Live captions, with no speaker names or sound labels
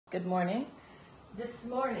Good morning. This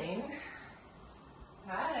morning,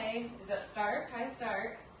 hi, is that Stark? Hi,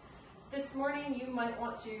 Stark. This morning you might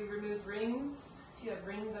want to remove rings. If you have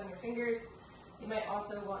rings on your fingers, you might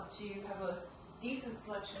also want to have a decent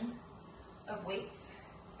selection of weights,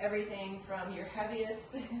 everything from your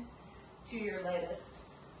heaviest to your lightest.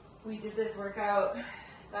 We did this workout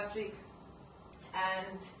last week,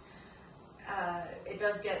 and it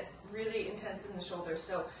does get really intense in the shoulders,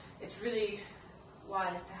 so it's really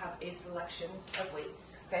wise to have a selection of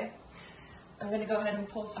weights, okay? I'm going to go ahead and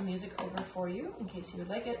pull some music over for you in case you would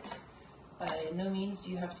like it. By no means do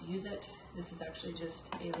you have to use it. This is actually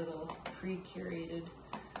just a little pre-curated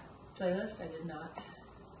playlist. I did not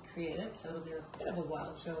create it, so it'll be a bit of a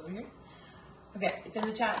wild show over here. Okay, it's in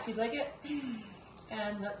the chat if you'd like it.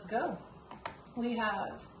 And let's go. We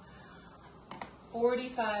have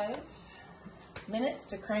 45 minutes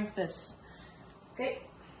to crank this. Okay,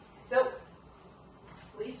 so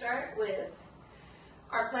we start with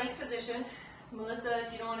our plank position. Melissa,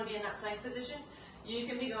 if you don't want to be in that plank position, you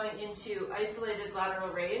can be going into isolated lateral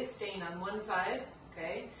raise, staying on one side,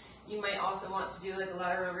 okay? You might also want to do like a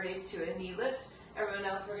lateral raise to a knee lift. Everyone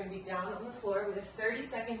else, we're going to be down on the floor. We have 30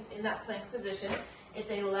 seconds in that plank position.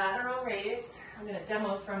 It's a lateral raise. I'm going to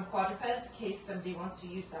demo from quadruped in case somebody wants to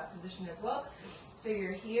use that position as well. So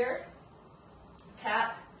you're here,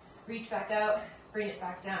 tap, reach back out, bring it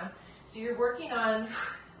back down. So you're working on,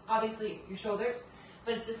 obviously, your shoulders,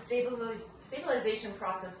 but it's a stabilization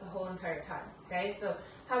process the whole entire time, okay? So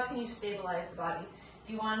how can you stabilize the body? If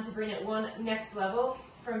you wanted to bring it one next level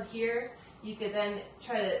from here, you could then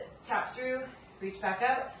try to tap through, reach back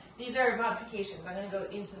out. These are modifications. I'm going to go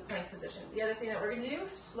into the plank position. The other thing that we're going to do,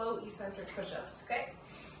 slow eccentric push-ups, okay?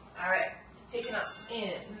 All right, taking us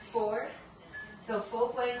in 4. So full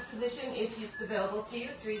plank position if it's available to you,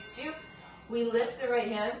 3, 2. We lift the right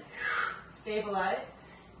hand, stabilize,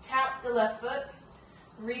 tap the left foot,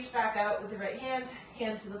 reach back out with the right hand,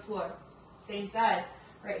 hand to the floor. Same side,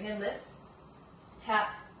 right hand lifts, tap,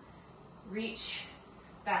 reach,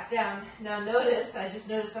 back down. Now notice, I just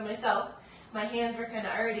noticed on myself, my hands were kind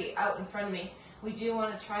of already out in front of me. We do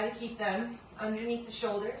want to try to keep them underneath the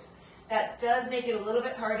shoulders. That does make it a little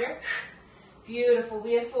bit harder. Beautiful,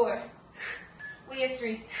 we have 4, we have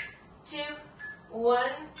 3, 2,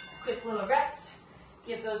 1. Quick little rest.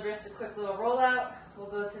 Give those wrists a quick little roll out. We'll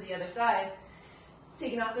go to the other side.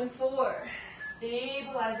 Taking off in 4.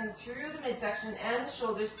 Stabilizing through the midsection and the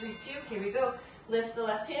shoulders. 3, 2. Here we go. Lift the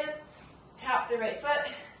left hand. Tap the right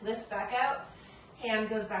foot. Lift back out. Hand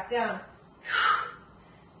goes back down.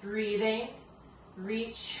 Breathing.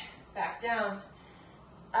 Reach. Back down.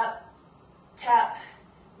 Up. Tap.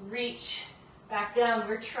 Reach. Back down.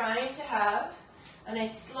 We're trying to have a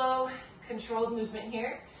nice slow, controlled movement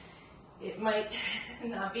here. It might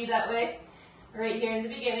not be that way right here in the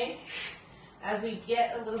beginning. As we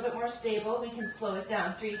get a little bit more stable, we can slow it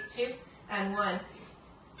down. 3, 2, and 1.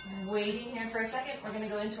 Waiting here for a second. We're going to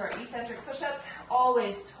go into our eccentric push-ups.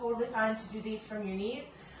 Always totally fine to do these from your knees.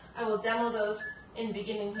 I will demo those in the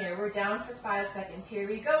beginning here. We're down for 5 seconds. Here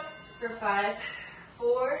we go. For 5,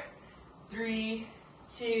 4, 3,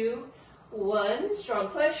 2, 1. Strong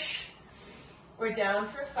push. We're down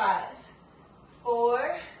for 5,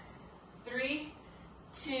 4, 3,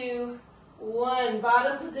 2, 1.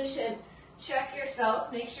 Bottom position. Check yourself.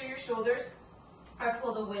 Make sure your shoulders are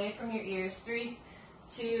pulled away from your ears. 3,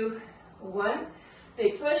 2, 1.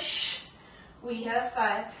 Big push. We have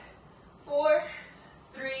 5, 4,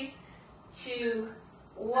 3, 2,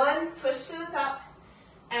 1. Push to the top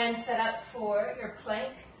and set up for your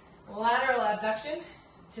plank lateral abduction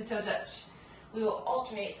to toe touch. We will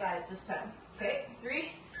alternate sides this time. Okay,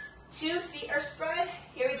 3, 2, feet are spread.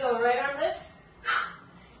 Here we go, right arm lifts.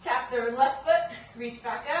 Tap the left foot, reach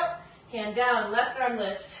back out, hand down, left arm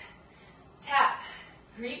lifts. Tap,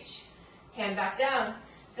 reach, hand back down.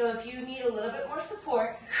 So if you need a little bit more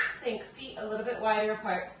support, think feet a little bit wider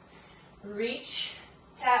apart. Reach,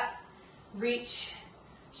 tap, reach,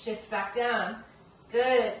 shift back down.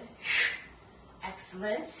 Good.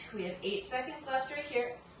 Excellent. We have 8 seconds left right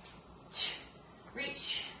here.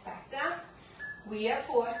 Reach, back down. We have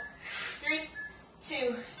 4, 3,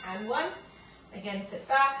 2, and 1. Again, sit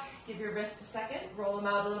back, give your wrist a second, roll them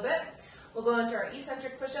out a little bit. We'll go into our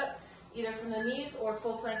eccentric push-up, either from the knees or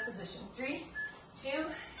full plank position. 3, 2,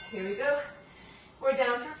 here we go. We're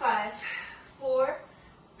down for 5, 4,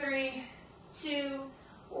 3, 2,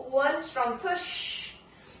 1. Strong push.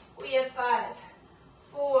 We have 5,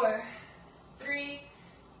 4, 3,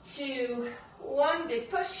 2, 1. Big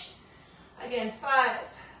push. Again, 5,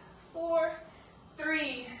 4,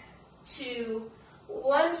 3, 2,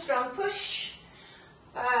 1. Strong push.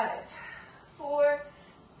 5, 4,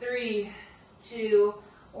 3, 2,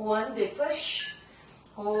 1, big push,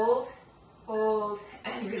 hold, hold,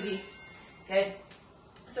 and release. Good.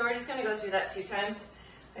 So we're just gonna go through that 2 times.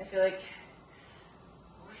 I feel like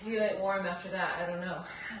you get warm after that. I don't know.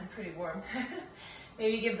 I'm pretty warm.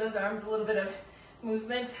 Maybe give those arms a little bit of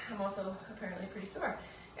movement. I'm also apparently pretty sore.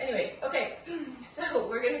 Anyways, okay, so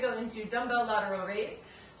we're gonna go into dumbbell lateral raise.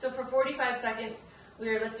 So for 45 seconds, we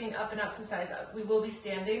are lifting up and up to sides up. We will be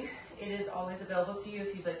standing. It is always available to you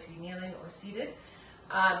if you'd like to be kneeling or seated.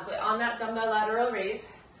 But on that dumbbell lateral raise,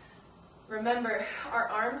 remember, our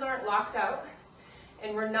arms aren't locked out,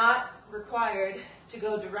 and we're not required to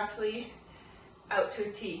go directly out to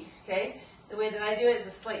a T, okay? The way that I do it is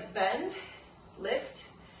a slight bend, lift,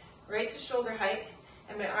 right to shoulder height,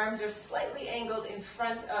 and my arms are slightly angled in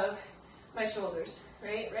front of my shoulders,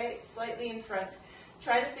 right, slightly in front.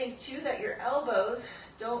 Try to think too that your elbows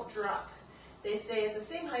don't drop. They stay at the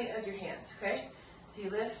same height as your hands, okay? So you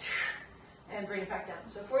lift and bring it back down.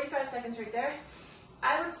 So 45 seconds right there.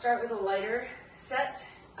 I would start with a lighter set.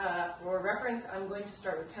 For reference, I'm going to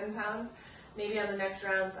start with 10 pounds. Maybe on the next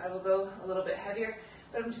rounds, I will go a little bit heavier,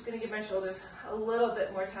 but I'm just gonna give my shoulders a little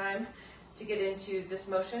bit more time to get into this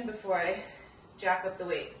motion before I jack up the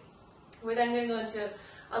weight. We're then gonna go into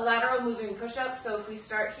a lateral moving push-up. So if we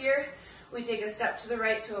start here, we take a step to the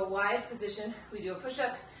right to a wide position. We do a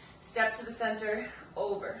push-up, step to the center,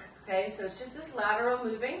 over, okay? So it's just this lateral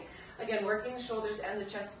moving, again, working the shoulders and the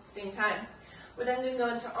chest at the same time. We're then gonna go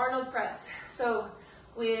into Arnold press. So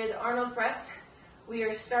with Arnold press, we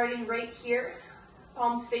are starting right here,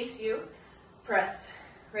 palms face you, press,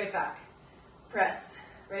 right back, press,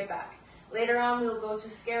 right back. Later on, we'll go to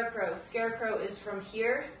Scarecrow. Scarecrow is from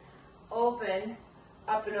here, open,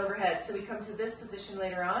 up and overhead. So we come to this position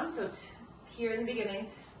later on. So it's here in the beginning,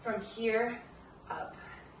 from here,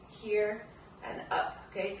 and up,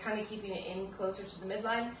 okay? Kind of keeping it in closer to the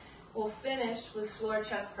midline. We'll finish with floor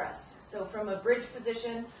chest press. So from a bridge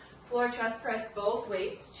position, floor chest press, both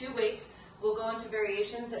weights, 2 weights. We'll go into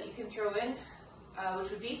variations that you can throw in, which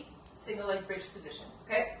would be single leg bridge position,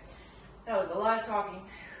 okay? That was a lot of talking.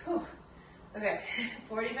 Whew. Okay,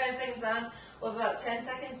 45 seconds on. We'll have about 10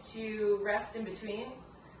 seconds to rest in between,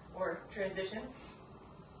 or transition.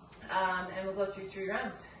 And we'll go through 3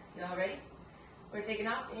 rounds. Y'all ready? We're taking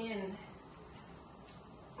off in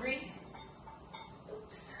 3.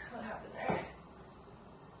 Oops, what happened there?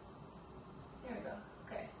 There we go.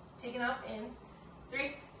 Okay, taking off in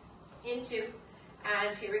 3, in 2,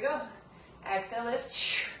 and here we go. Exhale, lift.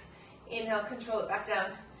 Inhale, control it back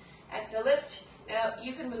down. Exhale, lift. Now,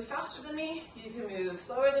 you can move faster than me. You can move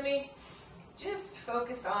slower than me. Just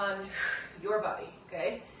focus on your body,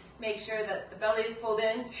 okay? Make sure that the belly is pulled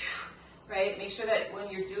in, right? Make sure that when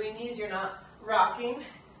you're doing these, you're not rocking,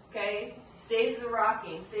 okay? Save the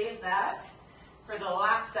rocking. Save that for the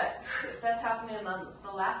last set. If that's happening on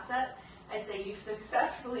the last set, I'd say you've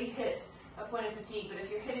successfully hit a point of fatigue. But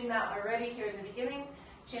if you're hitting that already here in the beginning,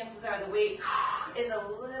 chances are the weight is a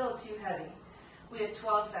little too heavy. We have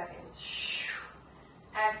 12 seconds.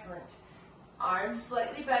 Excellent. Arms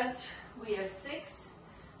slightly bent. We have 6.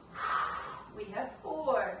 We have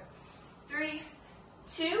 4, 3,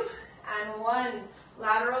 2, and 1.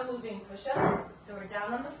 Lateral moving push-up. So we're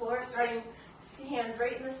down on the floor, starting hands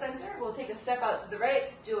right in the center. We'll take a step out to the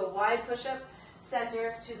right, do a wide push-up,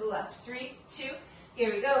 center to the left. 3, 2,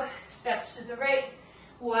 here we go. Step to the right,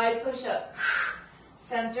 wide push-up.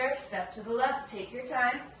 Center, step to the left. Take your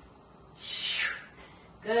time.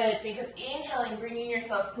 Good. Think of inhaling, bringing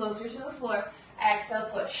yourself closer to the floor. Exhale,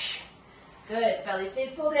 push. Good. Belly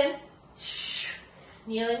stays pulled in.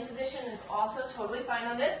 Kneeling position is also totally fine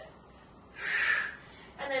on this.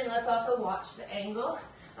 And then let's also watch the angle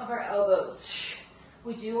of our elbows.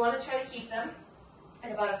 We do want to try to keep them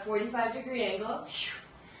at about a 45-degree angle.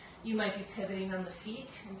 You might be pivoting on the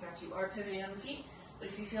feet. In fact, you are pivoting on the feet. But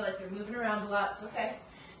if you feel like they're moving around a lot, it's okay.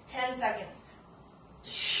 10 seconds.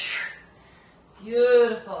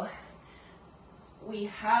 Beautiful. We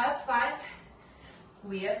have 5.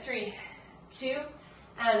 We have 3, 2,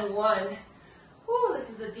 and 1. Woo, this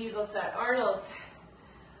is a diesel set. Arnold's.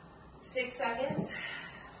 6 seconds.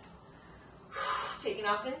 Taking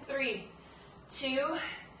off in 3, 2.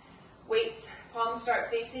 Weights, palms start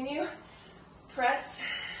facing you. Press.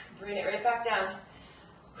 Bring it right back down.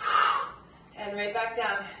 And right back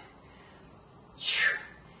down.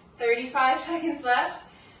 35 seconds left.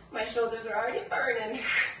 My shoulders are already burning.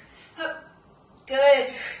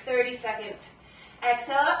 Good. 30 seconds.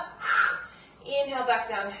 Exhale up. Inhale back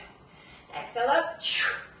down. Exhale up.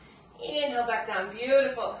 Inhale back down.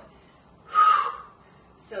 Beautiful.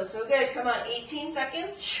 So good. Come on. 18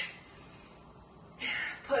 seconds.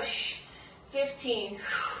 Push. 15.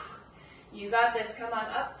 You got this. Come on,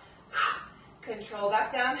 up. Control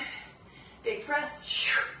back down. Big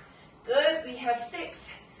press. Good. We have 6.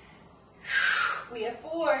 We have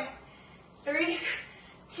 4, 3,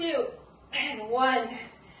 2, and 1.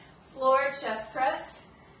 Floor chest press.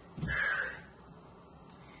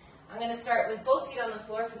 I'm going to start with both feet on the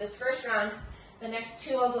floor for this first round. The next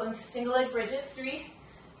 2 I'll go into single leg bridges. 3,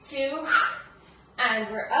 2, and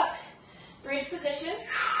we're up. Bridge position.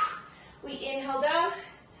 We inhale down,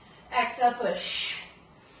 exhale, push.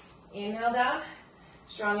 Inhale down,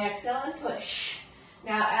 strong exhale and push.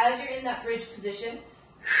 Now as you're in that bridge position,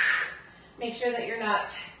 make sure that you're not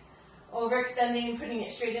overextending and putting it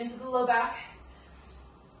straight into the low back.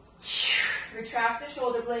 Retract the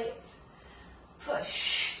shoulder blades.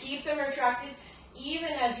 Push. Keep them retracted even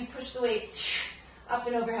as you push the weights up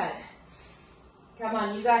and overhead. Come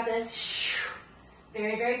on, you got this.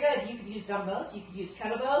 Very, very good. You could use dumbbells. You could use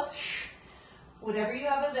kettlebells. Whatever you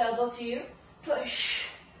have available to you. Push.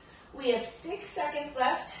 We have 6 seconds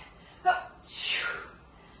left.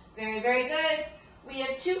 Very, very good. We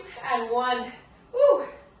have 2 and 1. Woo.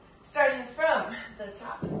 Starting from the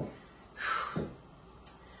top.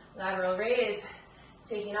 Lateral raise.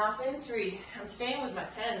 Taking off in 3. I'm staying with my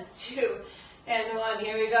 10s. 2 and 1.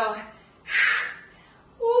 Here we go.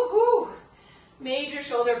 Woohoo! Major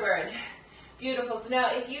shoulder burn. Beautiful. So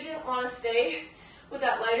now if you didn't want to stay with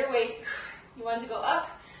that lighter weight, you want to go up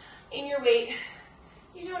in your weight,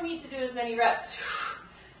 you don't need to do as many reps.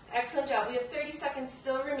 Excellent job. We have 30 seconds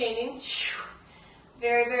still remaining.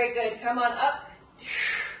 Very, very good. Come on up.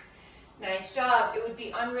 Nice job. It would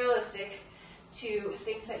be unrealistic to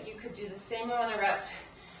think that you could do the same amount of reps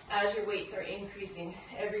as your weights are increasing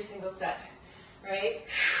every single set, right?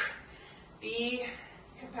 Be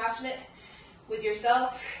compassionate with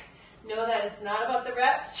yourself. Know that it's not about the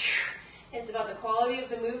reps. It's about the quality of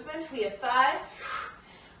the movement. We have 5.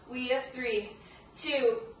 We have 3,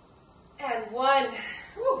 2, and 1.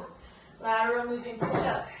 Woo. Lateral moving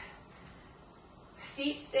push-up.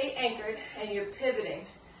 Feet stay anchored and you're pivoting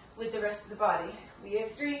with the rest of the body. We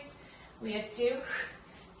have 3. We have 2.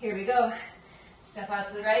 Here we go. Step out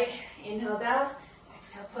to the right. Inhale down.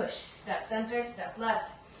 Exhale, push. Step center, step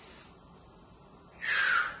left.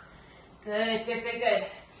 Good, good, good, good.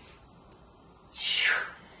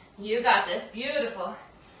 You got this. Beautiful.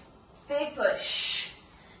 Big push.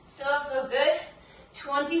 So, so good.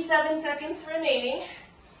 27 seconds remaining.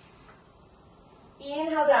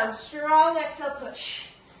 Inhale down. Strong exhale, push.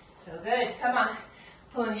 So good. Come on.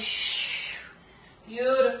 Push.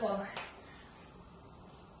 Beautiful.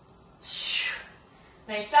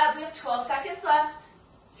 Nice job. We have 12 seconds left.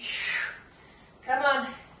 Come on.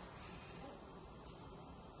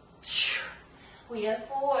 We have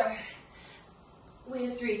 4. We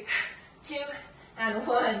have 3, 2, and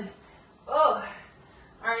 1. Oh,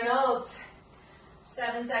 Arnold.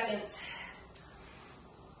 7 seconds.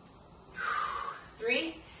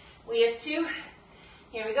 3. We have 2.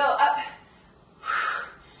 Here we go. Up.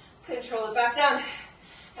 Control it back down.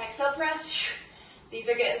 Exhale, press. These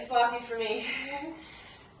are getting sloppy for me.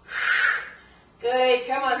 Good.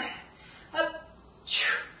 Come on. Up.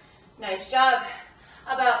 Nice job.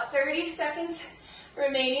 About 30 seconds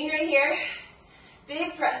remaining right here.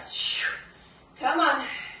 Big press. Come on.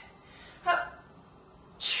 Up.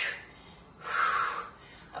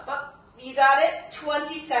 Up, up. You got it.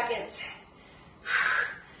 20 seconds.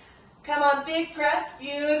 Come on, big press.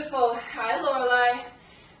 Beautiful. Hi, Lorelei.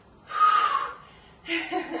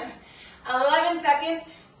 11 seconds.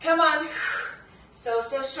 Come on. So,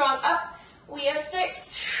 so strong. Up. We have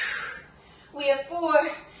 6. We have 4.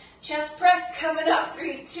 Chest press coming up.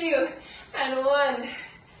 3, 2, and 1.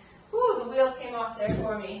 Woo, the wheels came off there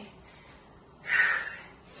for me.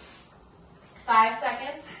 5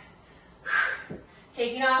 seconds.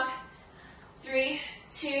 Taking off. 3,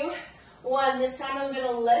 2, 1. This time I'm going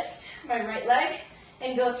to lift my right leg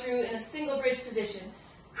and go through in a single bridge position.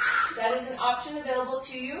 That is an option available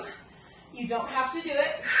to you. You don't have to do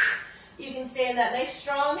it. You can stay in that nice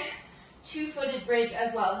strong 2-footed bridge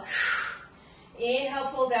as well. Inhale,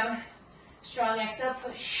 pull down. Strong exhale,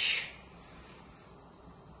 push.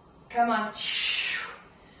 Come on.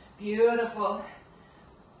 Beautiful.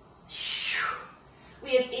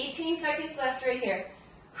 We have 18 seconds left right here.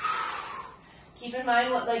 Keep in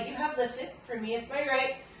mind what leg you have lifted. For me, it's my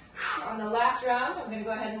right. On the last round, I'm going to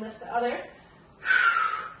go ahead and lift the other.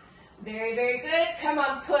 Very, very good. Come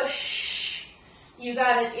on, push. You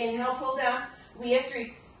got it. Inhale, pull down. We have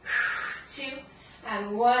 3, 2,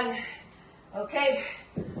 and 1. Okay,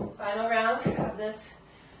 final round of this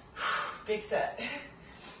big set.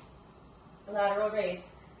 Lateral raise.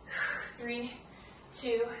 3,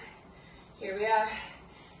 2, here we are.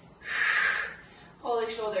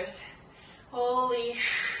 shoulders. Holy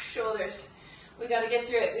shoulders. We got to get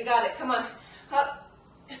through it. We got it. Come on. Up.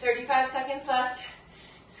 35 seconds left.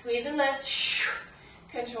 Squeeze and lift.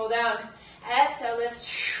 Control down. Exhale, lift.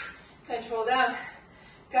 Control down.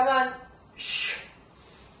 Come on.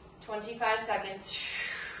 25 seconds.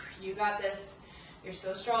 You got this. You're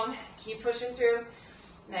so strong. Keep pushing through.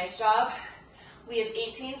 Nice job. We have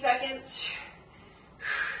 18 seconds.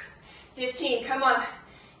 15. Come on.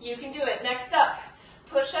 You can do it. Next up,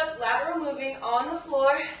 push up, lateral moving on the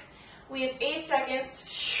floor. We have 8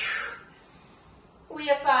 seconds. We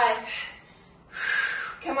have 5.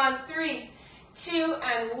 Come on. 3, 2,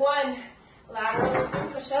 and 1. Lateral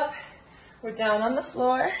push up. We're down on the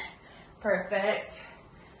floor. Perfect.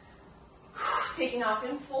 Taking off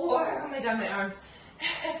in 4. Oh my God, my arms.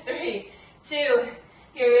 3, 2.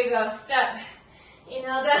 Here we go. Step.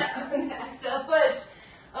 Inhale down. Exhale, push.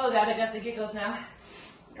 Oh God, I got the giggles now.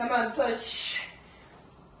 Come on, push.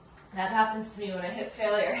 That happens to me when I hit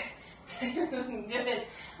failure. Good.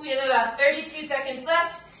 We have about 32 seconds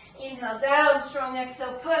left. Inhale down. Strong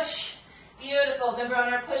exhale, push. Beautiful. Remember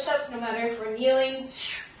on our push-ups, no matter if we're kneeling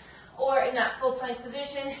or in that full plank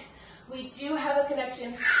position, we do have a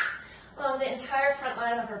connection along the entire front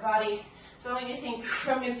line of our body. So when you think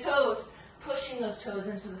from your toes, pushing those toes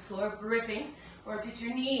into the floor, gripping, or if it's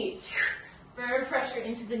your knees, firm pressure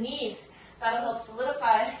into the knees. That'll help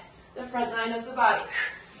solidify the front line of the body.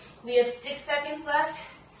 We have 6 seconds left.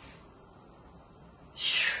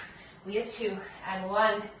 We have 2 and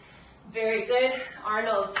 1. Very good.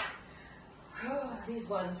 Arnold's. Oh, these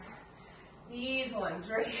ones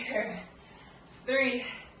right here. 3,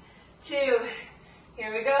 2,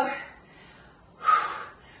 here we go.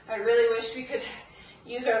 I really wish we could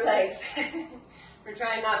use our legs. We're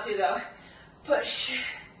trying not to though. Push.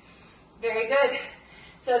 Very good.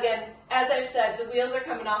 So again, as I've said, the wheels are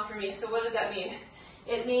coming off for me. So what does that mean?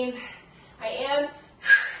 It means I am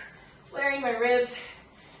flaring my ribs.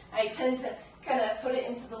 I tend to kind of put it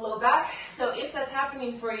into the low back. So if that's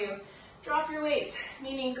happening for you, drop your weights,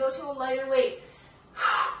 meaning go to a lighter weight.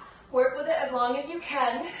 Work with it as long as you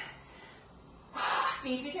can.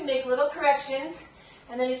 See if you can make little corrections.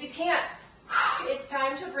 And then if you can't, it's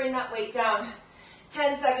time to bring that weight down.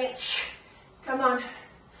 10 seconds. Come on.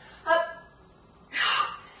 Up.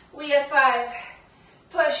 We have 5.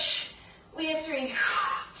 Push. We have 3,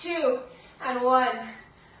 2, and 1.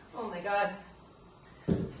 Oh my God.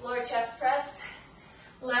 Floor chest press.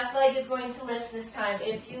 Left leg is going to lift this time.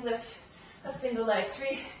 If you lift a single leg.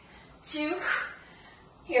 3, 2.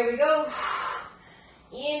 Here we go.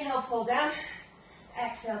 Inhale, pull down.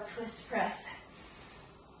 Exhale, twist press.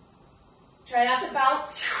 Try not to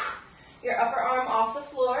bounce your upper arm off the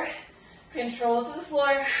floor. Control to the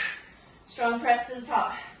floor. Strong press to the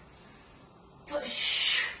top.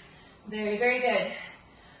 Push. Very, very good.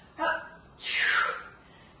 Up.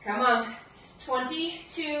 Come on.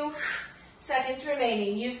 22 seconds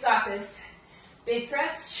remaining. You've got this. Big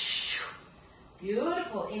press.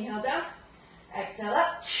 Beautiful. Inhale down. Exhale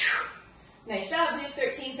up. Nice job. We have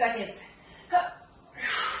 13 seconds. Up.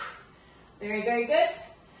 Very, very good.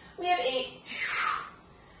 We have 8.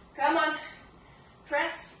 Come on.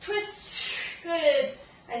 Press, twist. Good.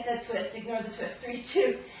 I said twist. Ignore the twist. 3,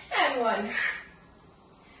 2, and 1.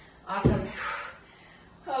 Awesome.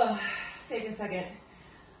 Oh, take a second.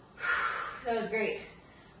 That was great.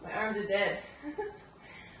 My arms are dead.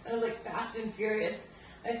 That was like fast and furious.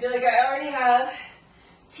 I feel like I already have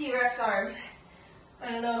T-Rex arms.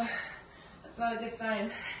 I don't know. That's not a good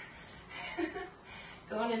sign.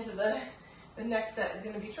 Going into the next set is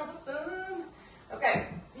going to be troublesome. Okay.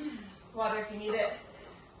 Water if you need it.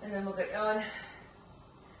 And then we'll get going.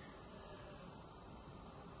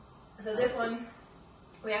 So this one,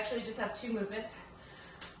 we actually just have 2 movements.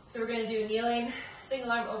 So we're going to do kneeling,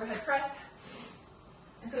 single arm overhead press.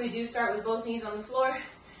 So we do start with both knees on the floor.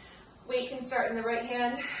 Weight can start in the right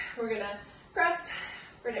hand. We're going to press,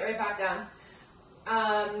 bring it right back down.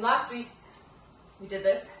 Last week, we did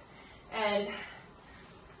this, and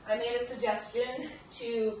I made a suggestion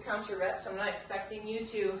to count your reps. I'm not expecting you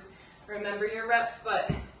to remember your reps,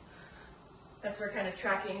 but that's where kind of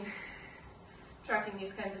tracking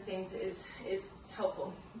these kinds of things is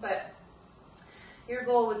helpful. But your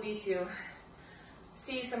goal would be to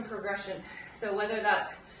see some progression. So whether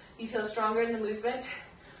that's you feel stronger in the movement,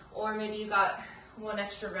 or maybe you got 1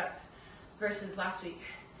 extra rep versus last week.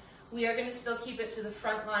 We are going to still keep it to the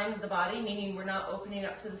front line of the body, meaning we're not opening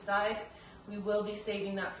up to the side. We will be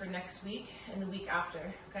saving that for next week and the week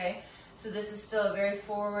after, okay? So this is still a very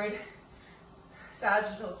forward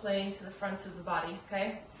sagittal plane to the front of the body,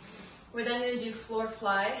 okay? We're then going to do floor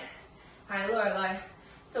fly, high lower lie.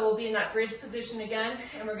 So we'll be in that bridge position again,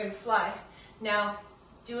 and we're gonna fly. Now,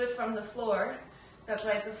 do it from the floor. That's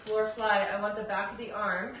why it's a floor fly. I want the back of the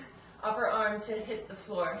arm, upper arm to hit the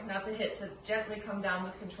floor, not to hit, to gently come down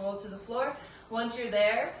with control to the floor. Once you're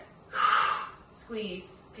there,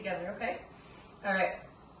 squeeze together, okay? All right,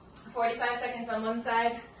 45 seconds on one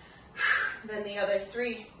side, then the other.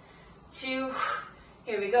 3, 2,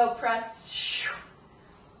 here we go. Press,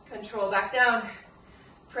 control back down,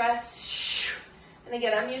 press, and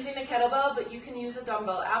again, I'm using a kettlebell, but you can use a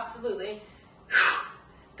dumbbell, absolutely.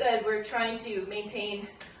 Good, we're trying to maintain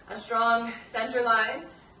a strong center line.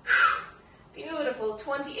 Beautiful,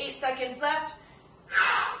 28 seconds left.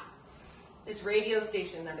 This radio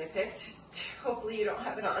station that I picked, hopefully you don't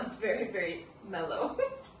have it on, it's very, very mellow.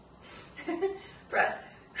 Press,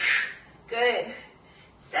 good.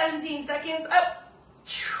 17 seconds, up.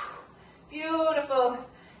 Beautiful.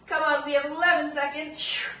 Come on, we have 11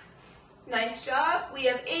 seconds. Nice job, we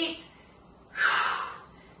have 8.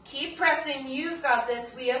 Keep pressing, you've got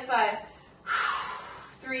this. We have 5,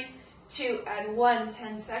 3, 2, and 1.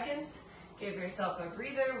 10 seconds. Give yourself a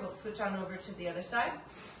breather. We'll switch on over to the other side.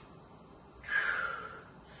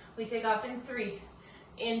 We take off in 3,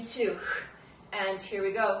 in 2, and here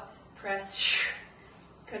we go. Press,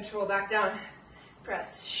 control back down.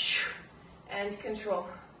 Press, and control.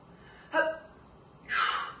 Up.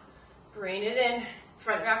 Bring it in.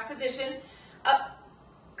 Front rack position. Up.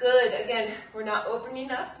 Good. Again, we're not opening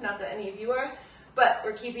up, not that any of you are, but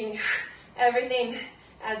we're keeping everything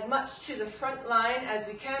as much to the front line as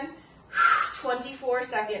we can. 24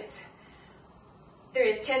 seconds. There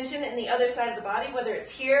is tension in the other side of the body, whether it's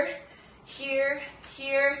here, here,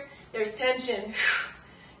 here. There's tension.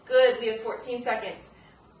 Good. We have 14 seconds.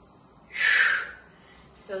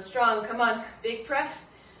 So strong. Come on. Big press.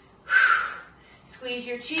 Squeeze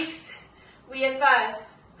your cheeks. We have 5.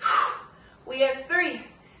 We have 3,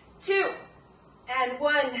 2, and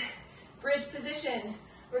 1. Bridge position.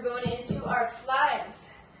 We're going into our flies.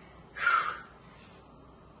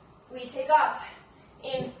 We take off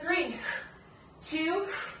in 3, 2,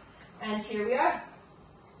 and here we are.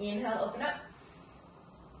 Inhale, open up.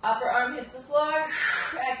 Upper arm hits the floor.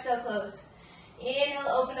 Exhale, close. Inhale,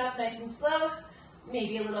 open up nice and slow.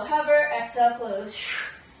 Maybe a little hover. Exhale, close.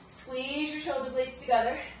 Squeeze your shoulder blades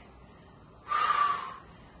together.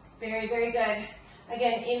 Very, very good.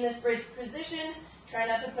 Again, in this bridge position, try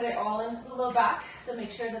not to put it all into the low back. So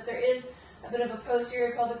make sure that there is a bit of a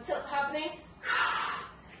posterior pelvic tilt happening.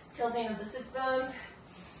 Tilting of the sits bones.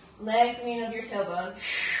 Lengthening of your tailbone.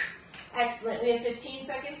 Excellent. We have 15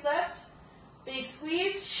 seconds left. Big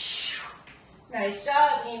squeeze. Nice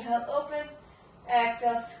job. Inhale, open.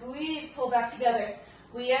 Exhale, squeeze, pull back together.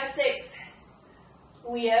 We have 6.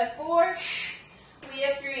 We have 4. We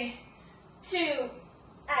have 3, 2,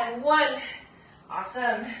 and 1.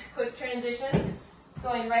 Awesome. Quick transition.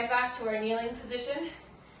 Going right back to our kneeling position.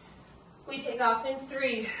 We take off in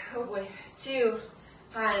 3. Oh boy. 2.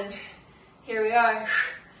 And here we are.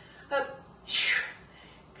 Up.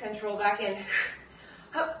 Control back in.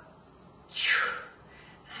 Up.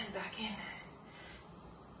 And back in.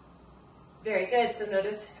 Very good. So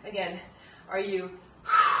notice, again, are you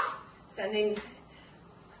sending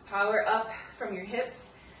power up from your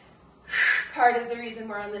hips? Part of the reason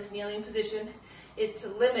we're on this kneeling position is to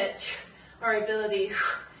limit our ability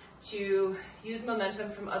to use momentum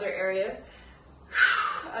from other areas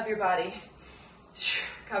of your body.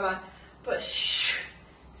 Come on, push.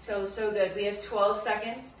 So good. We have 12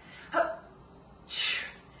 seconds.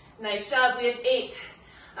 Nice job. We have 8.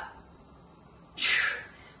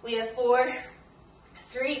 We have 4,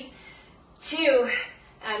 3, 2,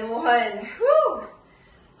 and 1. Woo!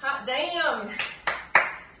 Hot damn.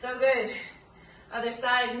 So good. Other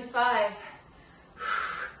side in 5.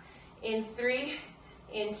 In 3,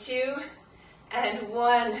 in 2, and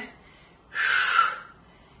 1.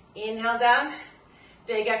 Inhale down.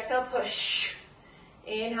 Big exhale, push.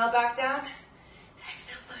 Inhale back down.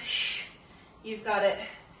 Exhale, push. You've got it.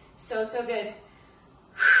 So good.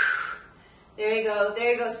 There you go.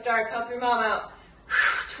 There you go. Start. Help your mom out.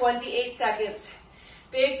 28 seconds.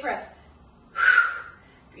 Big press.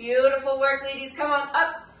 Beautiful work, ladies. Come on,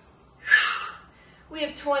 up. We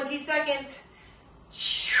have 20 seconds.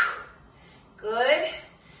 Good.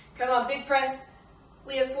 Come on, big press.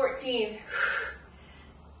 We have 14.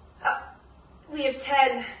 Up. We have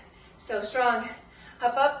 10. So strong.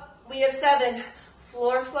 Up, up. We have 7.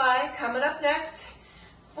 Floor fly coming up next.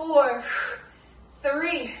 4,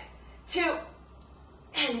 3, 2,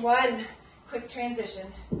 and 1. Quick transition.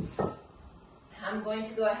 I'm going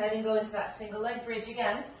to go ahead and go into that single leg bridge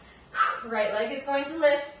again. Right leg is going to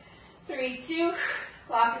lift. 3, 2,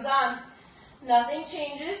 clock is on. Nothing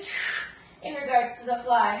changes in regards to the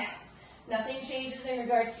fly. Nothing changes in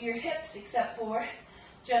regards to your hips except for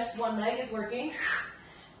just one leg is working,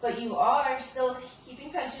 but you are still keeping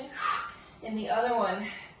tension in the other one.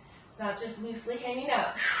 It's not just loosely hanging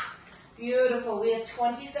out. Beautiful. We have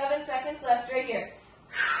 27 seconds left right here.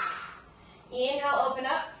 Inhale, open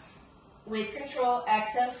up. With control,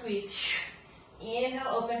 exhale, squeeze. Inhale,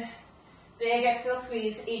 open. Big exhale,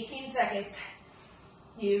 squeeze. 18 seconds.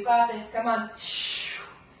 You've got this. Come on.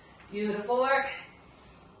 Beautiful work.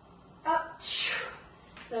 Up.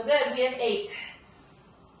 So good. We have 8.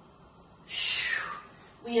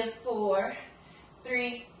 We have 4,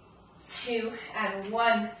 3, 2, and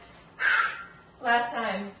 1. Last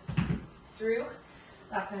time through.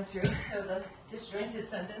 Last time through. That was a disjointed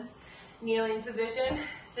sentence. Kneeling position.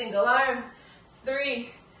 Single arm. 3,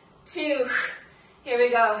 2. Here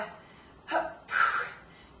we go. Up.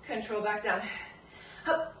 Control back down.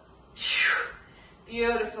 Up.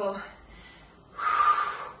 Beautiful.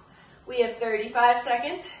 We have 35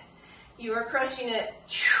 seconds. You are crushing it.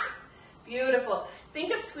 Beautiful.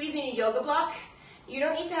 Think of squeezing a yoga block. You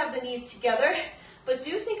don't need to have the knees together, but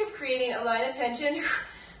do think of creating a line of tension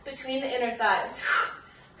between the inner thighs.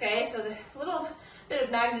 Okay, so the little bit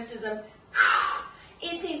of magnetism.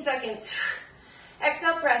 18 seconds.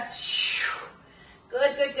 Exhale, press.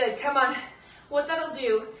 Good, good, good. Come on. What that'll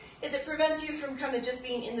do is it prevents you from kind of just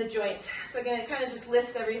being in the joints. So again, it kind of just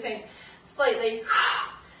lifts everything slightly.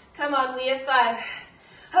 Come on, we have 5.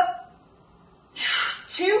 Up.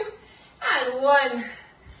 2. And 1.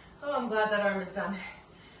 Oh, I'm glad that arm is done.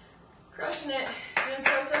 Crushing it. Doing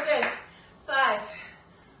so, so good. 5,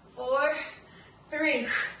 4, 3,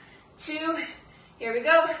 2. Here we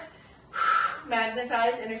go.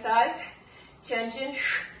 Magnetize inner thighs. Tension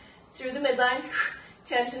through the midline.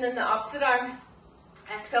 Tension in the opposite arm.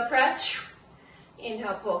 Exhale, press.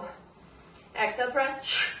 Inhale, pull. Exhale,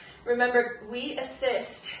 press. Remember, we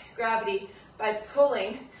assist gravity by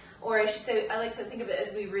pulling, or I should say, I like to think of it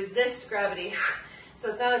as we resist gravity. So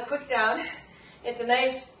it's not a quick down, it's a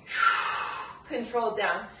nice controlled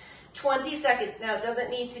down. 20 seconds. Now it doesn't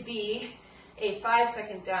need to be a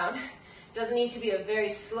 5-second down. It doesn't need to be a very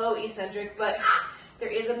slow eccentric, but there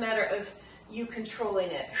is a matter of you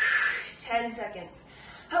controlling it. 10 seconds.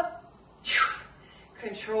 Up.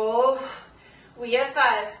 Control. We have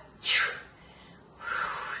 5,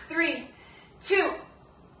 3, 2,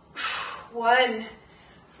 1.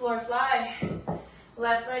 Floor fly.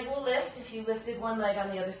 Left leg will lift. If you lifted one leg on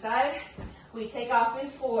the other side, we take off in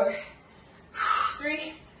 4,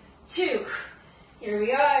 3, 2. Here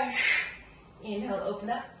we are. Inhale, open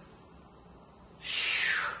up.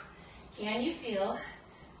 Can you feel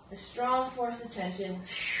the strong force of tension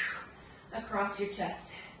across your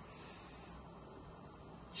chest?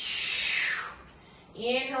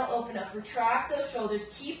 Inhale, open up. Retract those shoulders.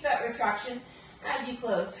 Keep that retraction as you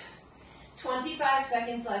close. 25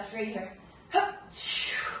 seconds left right here.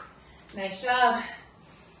 Nice job.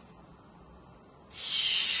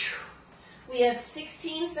 We have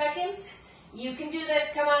 16 seconds. You can do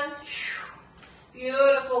this. Come on.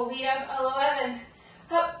 Beautiful. We have 11.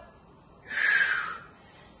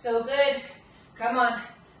 So good. Come on.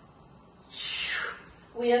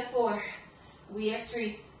 We have 4. We have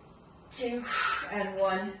 3, 2, and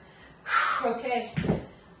 1. Okay.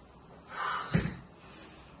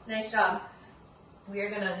 Nice job. We are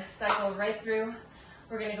going to cycle right through.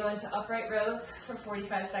 We're going to go into upright rows for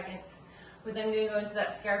 45 seconds. We're then going to go into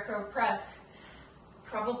that Scarecrow press.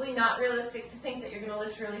 Probably not realistic to think that you're going to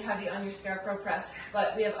lift really heavy on your Scarecrow press,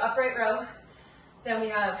 but we have upright row, then we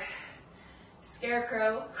have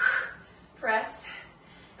Scarecrow press,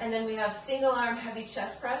 and then we have single arm heavy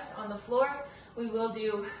chest press on the floor. We will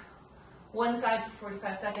do one side for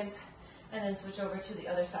 45 seconds and then switch over to the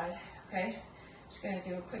other side, okay? Just going to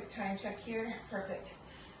do a quick time check here. Perfect.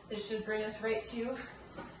 This should bring us right to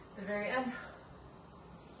the very end.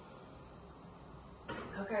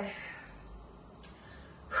 Okay.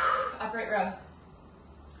 Upright row.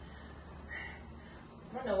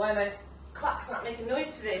 I don't know why my clock's not making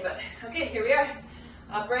noise today, but okay, here we are.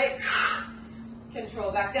 Upright.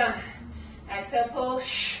 Control back down. Exhale, pull.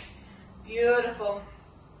 Beautiful.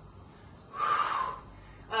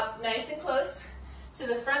 Up nice and close to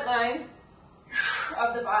the front line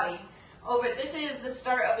of the body. Over. This is the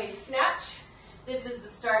start of a snatch. This is the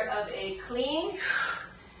start of a clean.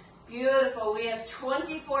 Beautiful. We have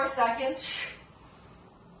 24 seconds.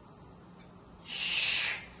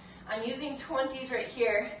 I'm using 20s right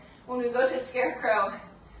here. When we go to Scarecrow,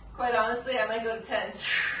 quite honestly, I might go to 10s.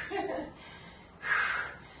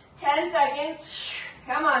 10 seconds.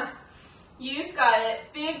 Come on. You've got it.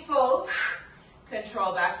 Big pull.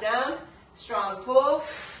 Control back down. Strong pull.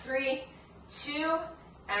 3, 2,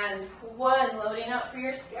 and 1. Loading up for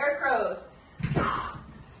your scarecrows.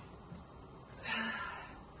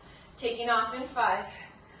 Taking off in 5,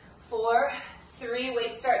 4, 3.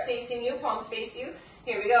 Weights start facing you. Palms face you.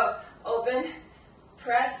 Here we go. Open,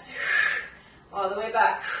 press, all the way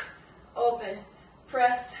back. Open,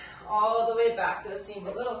 press, all the way back. Those seem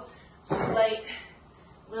a little too light.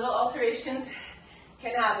 Little alterations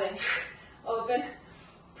can happen. Open,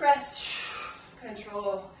 press,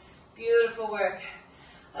 control. Beautiful work.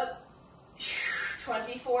 Up,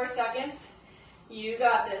 24 seconds. You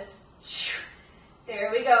got this. There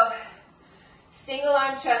we go. Single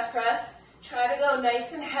arm chest press. Try to go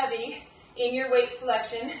nice and heavy in your weight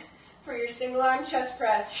selection for your single arm chest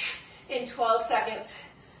press in 12 seconds.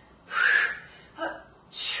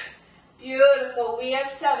 Beautiful. We have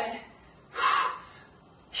 7.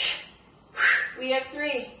 We have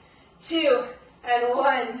 3, 2, and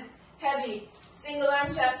 1. Heavy single arm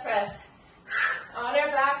chest press. On our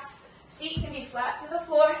backs, feet can be flat to the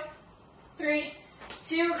floor. 3,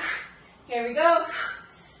 2, here we go.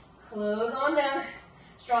 Close on down.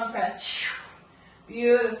 Strong press.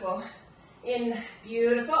 Beautiful. In,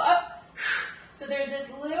 beautiful, up. So there's this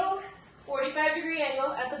little 45-degree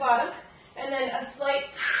angle at the bottom, and then a slight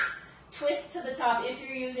twist to the top if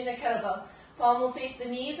you're using a kettlebell. Palm will face the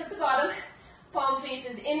knees at the bottom. Palm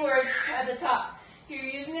faces inward at the top. If you're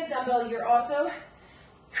using a dumbbell, you're also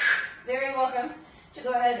very welcome to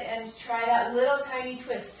go ahead and try that little tiny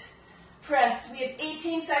twist. Press. We have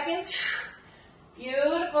 18 seconds.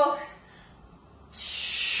 Beautiful.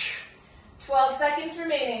 12 seconds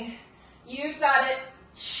remaining. You've got it.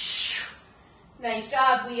 Nice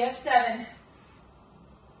job. We have 7.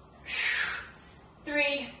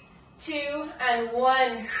 3, 2, and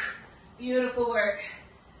 1. Beautiful work.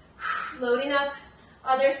 Loading up,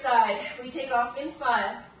 other side. We take off in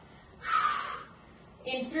 5.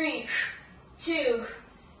 In 3, 2,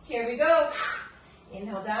 here we go.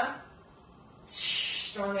 Inhale down.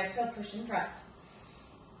 Strong exhale, push and press.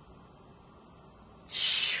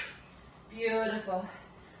 Beautiful.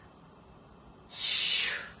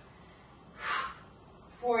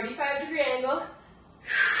 45-degree angle.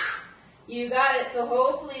 You got it. So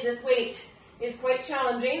hopefully this weight is quite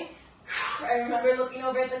challenging. I remember looking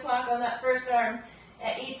over at the clock on that first arm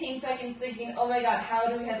at 18 seconds thinking, oh my God, how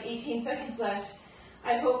do we have 18 seconds left?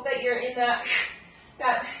 I hope that you're in that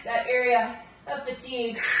area of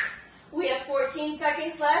fatigue. We have 14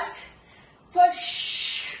 seconds left.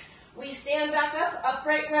 Push. We stand back up,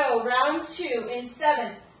 upright row, round 2 in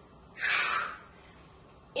 7.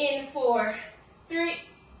 In 4, 3,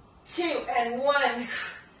 2, and 1.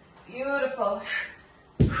 Beautiful.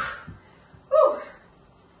 Whew.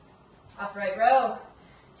 Upright row.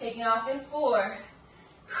 Taking off in 4,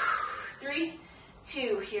 3,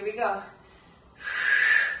 2. Here we go.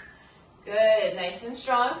 Good. Nice and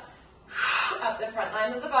strong. Up the front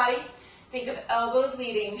line of the body. Think of elbows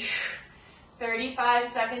leading. 35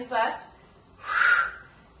 seconds left.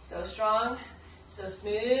 So strong. So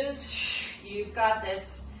smooth. You've got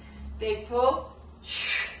this. Big pull.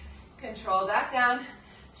 Control back down.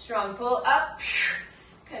 Strong pull up.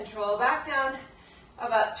 Control back down.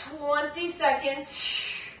 About 20 seconds.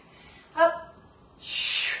 Up.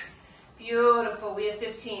 Beautiful. We have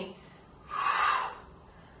 15.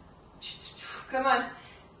 Come on.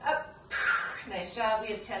 Up. Nice job. We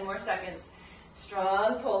have 10 more seconds.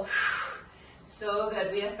 Strong pull. So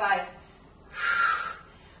good. We have 5.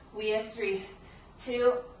 We have 3,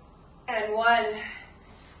 2, and 1.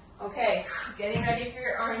 Okay. Getting ready for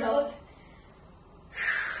your Arnold.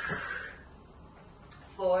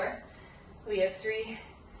 4. We have 3,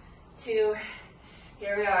 2.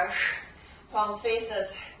 Here we are. Palms face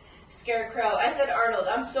us. Scarecrow. I said Arnold.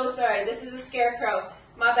 I'm so sorry. This is a scarecrow.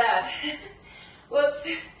 My bad. Whoops.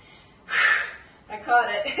 I caught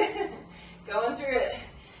it. Going through it.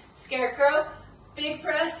 Scarecrow. Big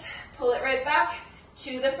press. Pull it right back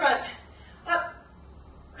to the front. Up.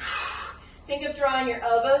 Think of drawing your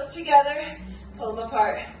elbows together. Pull them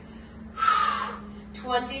apart.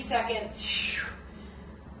 20 seconds.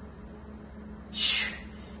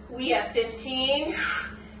 We have 15.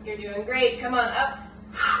 You're doing great. Come on, up.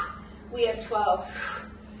 We have 12.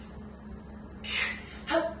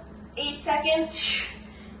 8 seconds.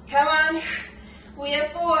 Come on. We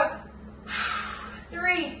have 4,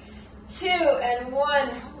 3, 2, and 1.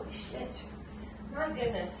 Holy shit. My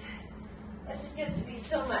goodness. That just gets to be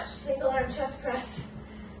so much. Single arm chest press.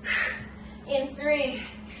 In 3,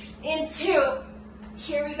 in 2.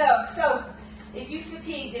 Here we go. So, if you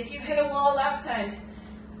fatigued, if you hit a wall last time,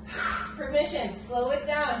 permission, slow it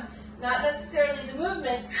down. Not necessarily the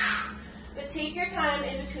movement, but take your time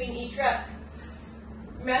in between each rep.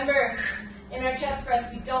 Remember, in our chest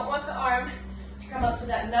press, we don't want the arm to come up to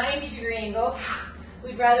that 90-degree angle.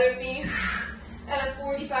 We'd rather it be at a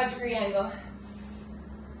 45-degree angle.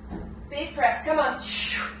 Big press, come on.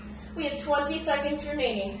 We have 20 seconds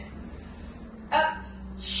remaining. Up.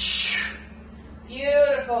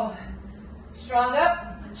 Beautiful. Strong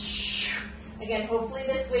up. Again, hopefully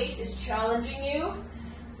this weight is challenging you.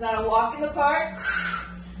 It's not a walk in the park.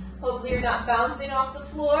 Hopefully you're not bouncing off the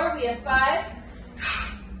floor. We have 5,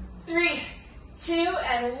 3, 2,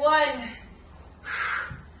 and 1.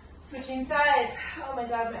 Switching sides. Oh my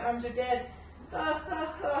God, my arms are dead.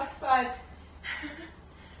 5.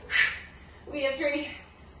 We have 3,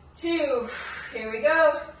 2. Here we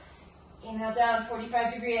go. Inhale down,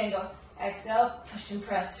 45-degree angle. Exhale, push and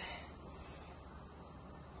press.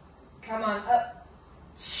 Come on, up.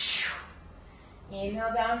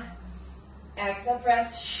 Inhale down. Exhale,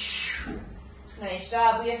 press. Nice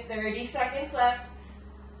job. We have 30 seconds left.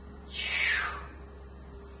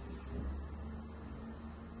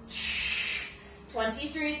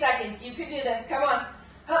 23 seconds. You can do this. Come on.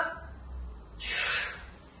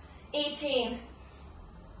 18.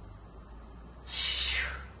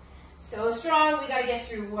 So strong. We got to get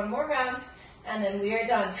through one more round, and then we are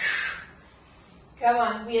done. Come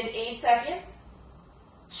on. We have 8 seconds.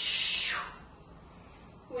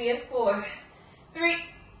 We have 4, 3,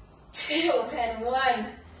 2, and 1.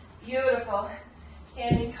 Beautiful.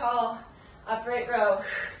 Standing tall, upright row.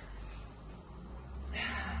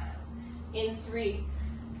 In 3,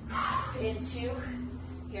 in 2,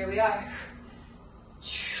 here we are.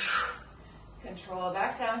 Control,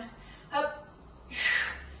 back down, up,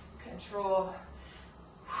 control.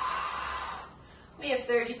 We have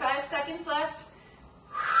 35 seconds left.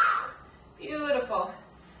 Beautiful.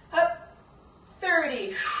 Up,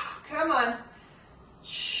 30, come on.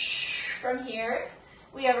 From here,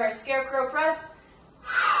 we have our Scarecrow press.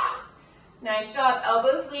 Nice job,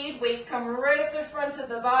 elbows lead, weights come right up the front of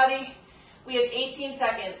the body. We have 18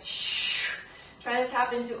 seconds. Trying to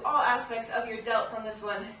tap into all aspects of your delts on this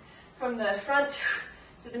one. From the front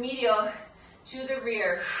to the medial to the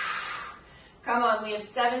rear. Come on, we have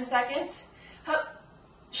 7 seconds. Up.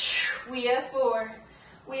 We have 4.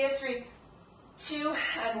 We have 3, 2,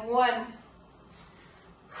 and 1.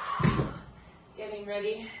 Getting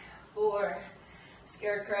ready for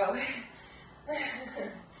Scarecrow.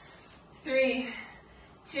 3,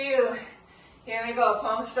 2, here we go.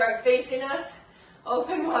 Palms start facing us.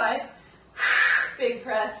 Open wide. Big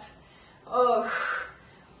press. Oh,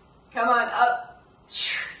 come on, up.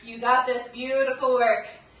 You got this. Beautiful work.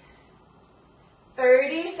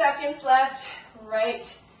 30 seconds left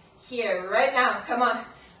right here, right now. Come on,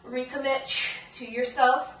 recommit to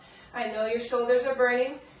yourself. I know your shoulders are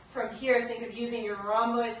burning. From here, think of using your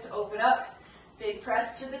rhomboids to open up. Big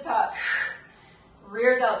press to the top.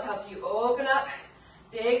 Rear delts help you open up.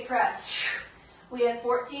 Big press. We have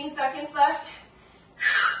 14 seconds left.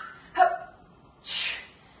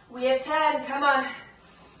 We have 10, come on.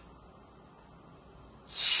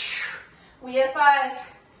 We have 5,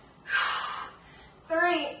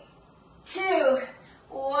 3, 2,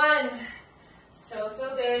 1. So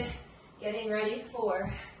good. Getting ready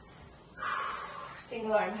for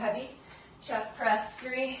single arm heavy chest press.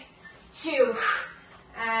 3, 2,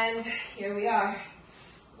 and here we are.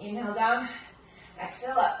 Inhale down,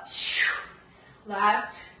 exhale up.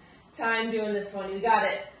 Last time doing this one, you got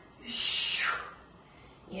it.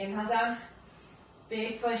 Inhale down,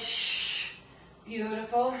 big push,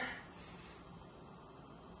 beautiful.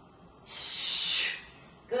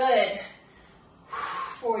 Good.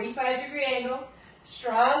 45-degree angle,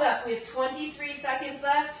 strong up. We have 23 seconds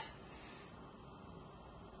left.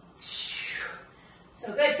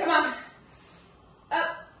 So good, come on.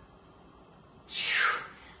 Up.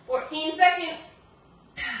 14 seconds.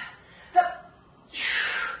 Up.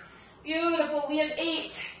 Beautiful, we have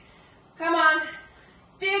 8. Come on,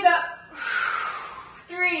 big up.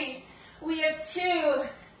 3, we have 2,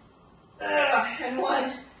 and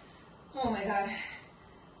 1. Oh my God.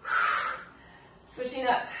 Switching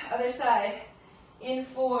up, other side. In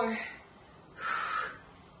 4,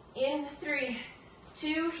 in 3,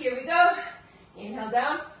 2, here we go. Inhale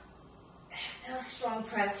down, exhale, strong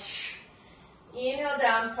press. Inhale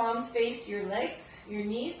down, palms face your legs, your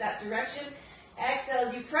knees, that direction. Exhale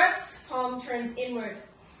as you press, palm turns inward.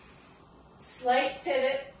 Slight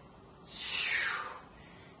pivot.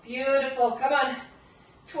 Beautiful, come on.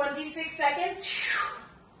 26 seconds.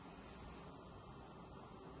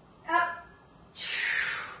 Up.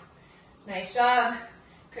 Nice job.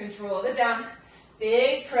 Control the down.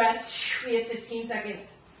 Big press. We have 15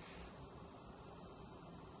 seconds.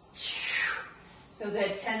 So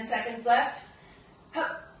good, 10 seconds left.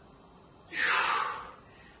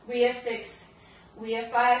 We have 6, we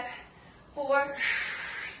have 5, 4,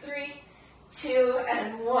 3, 2,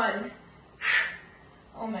 and 1.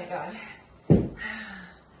 Oh my God.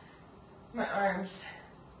 My arms,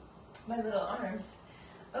 my little arms.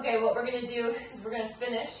 Okay, what we're gonna do is we're gonna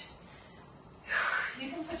finish.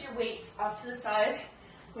 You can put your weights off to the side.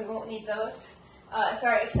 We won't need those.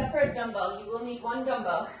 Sorry, except for a dumbbell. You will need one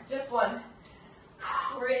dumbbell, just one.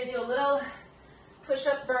 We're gonna do a little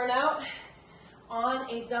push-up burnout on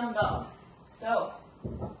a dumbbell. So,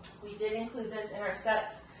 we did include this in our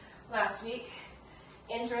sets last week.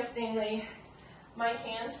 Interestingly, my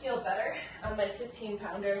hands feel better on my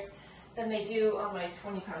 15-pounder than they do on my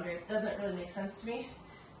 20-pounder. It doesn't really make sense to me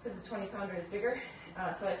because the 20-pounder is bigger,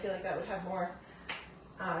 so I feel like that would have more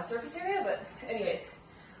surface area, but anyways,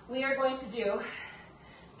 we are going to do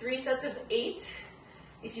 3 sets of 8.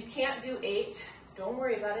 If you can't do 8, don't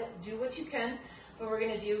worry about it, do what you can, but we're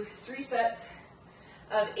gonna do 3 sets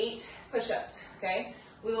of 8 push-ups, okay?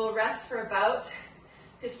 We will rest for about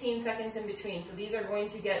 15 seconds in between, so these are going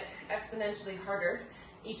to get exponentially harder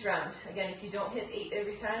each round. Again, if you don't hit 8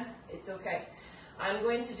 every time, it's okay. I'm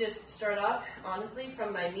going to just start off, honestly,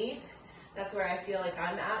 from my knees. That's where I feel like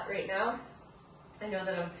I'm at right now. I know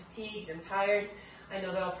that I'm fatigued, I'm tired. I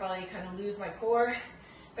know that I'll probably kind of lose my core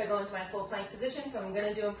if I go into my full plank position, so I'm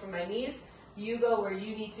gonna do them from my knees. You go where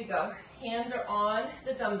you need to go. Hands are on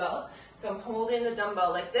the dumbbell, so I'm holding the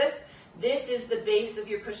dumbbell like this. This is the base of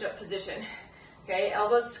your push-up position. Okay,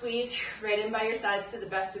 elbows squeeze right in by your sides to the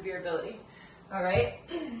best of your ability. All right,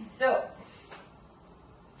 so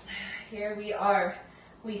here we are.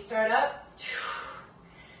 We start up,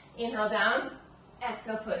 inhale down,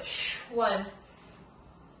 exhale push. 1,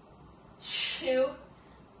 2,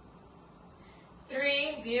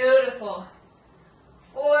 3, beautiful.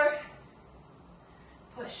 4,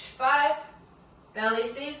 push. 5, belly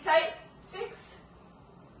stays tight. 6,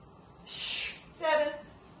 7,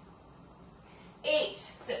 8,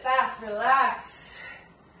 sit back, relax.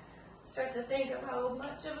 Start to think of how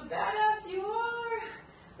much of a badass you are.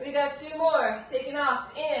 We got 2 more, taking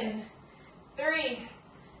off in 3,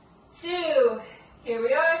 2, here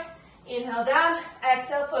we are. Inhale down,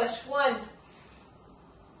 exhale push. 1,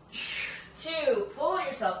 2, pull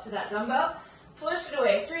yourself to that dumbbell, push it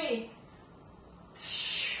away. 3,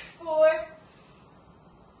 4,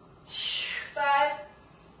 5,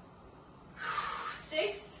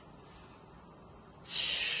 6,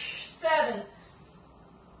 7,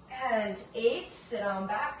 and 8. Sit on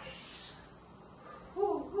back.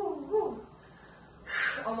 Woo, woo, woo.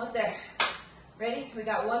 Almost there. Ready? We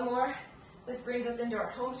got 1 more. This brings us into our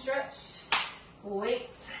home stretch.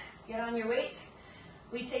 Weights. Get on your weight.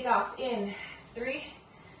 We take off in 3,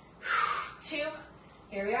 2,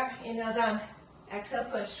 here we are. Inhale down. Exhale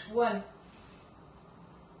push. 1,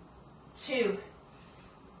 2,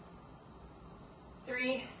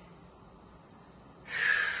 3,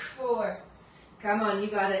 4. Come on, you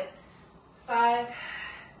got it. 5,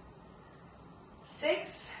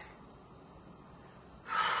 6,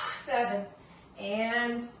 7,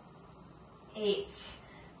 and 8.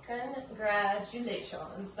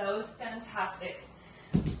 Congratulations. That was fantastic.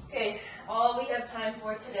 Okay, all we have time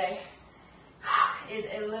for today is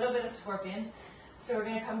a little bit of scorpion. So we're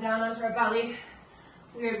going to come down onto our belly.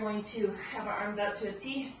 We are going to have our arms out to a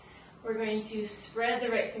T. We're going to spread the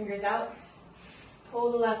right fingers out.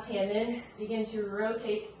 Pull the left hand in. Begin to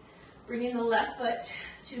rotate, bringing the left foot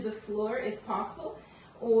to the floor if possible.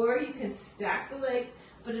 Or you can stack the legs,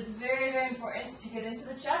 but it's very, very important to get into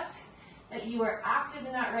the chest that you are active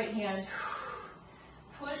in that right hand.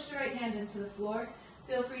 Push the right hand into the floor.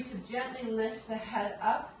 Feel free to gently lift the head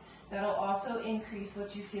up. That'll also increase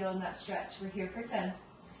what you feel in that stretch. We're here for 10,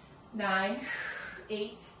 9,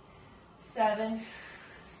 8, 7,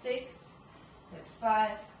 6,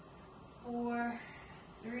 5, 4,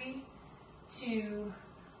 3, 2,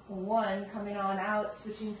 1. Coming on out,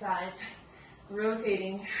 switching sides,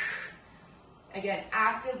 rotating. Again,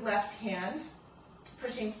 active left hand,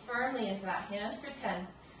 pushing firmly into that hand for 10,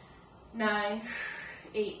 9,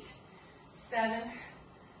 8, 7,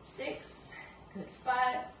 6, good,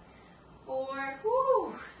 5,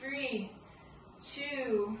 4, 3,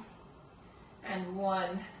 2, and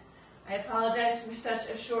 1. I apologize for such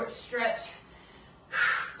a short stretch,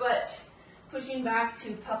 but pushing back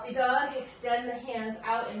to puppy dog, extend the hands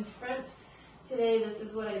out in front. Today, this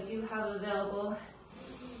is what I do have available.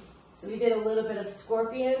 So we did a little bit of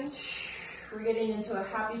scorpion. We're getting into a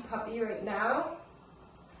happy puppy right now.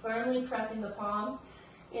 Firmly pressing the palms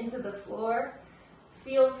into the floor.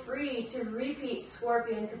 Feel free to repeat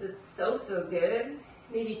scorpion because it's so, so good.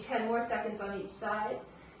 maybe 10 more seconds on each side,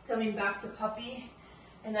 coming back to puppy,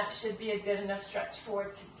 and that should be a good enough stretch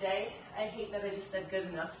for today. I hate that I just said good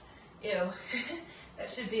enough. Ew. That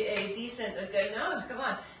should be a decent, a good, no, come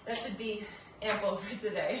on. That should be ample for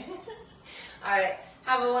today. All right,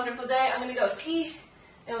 have a wonderful day. I'm gonna go ski,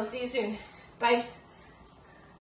 and we'll see you soon. Bye.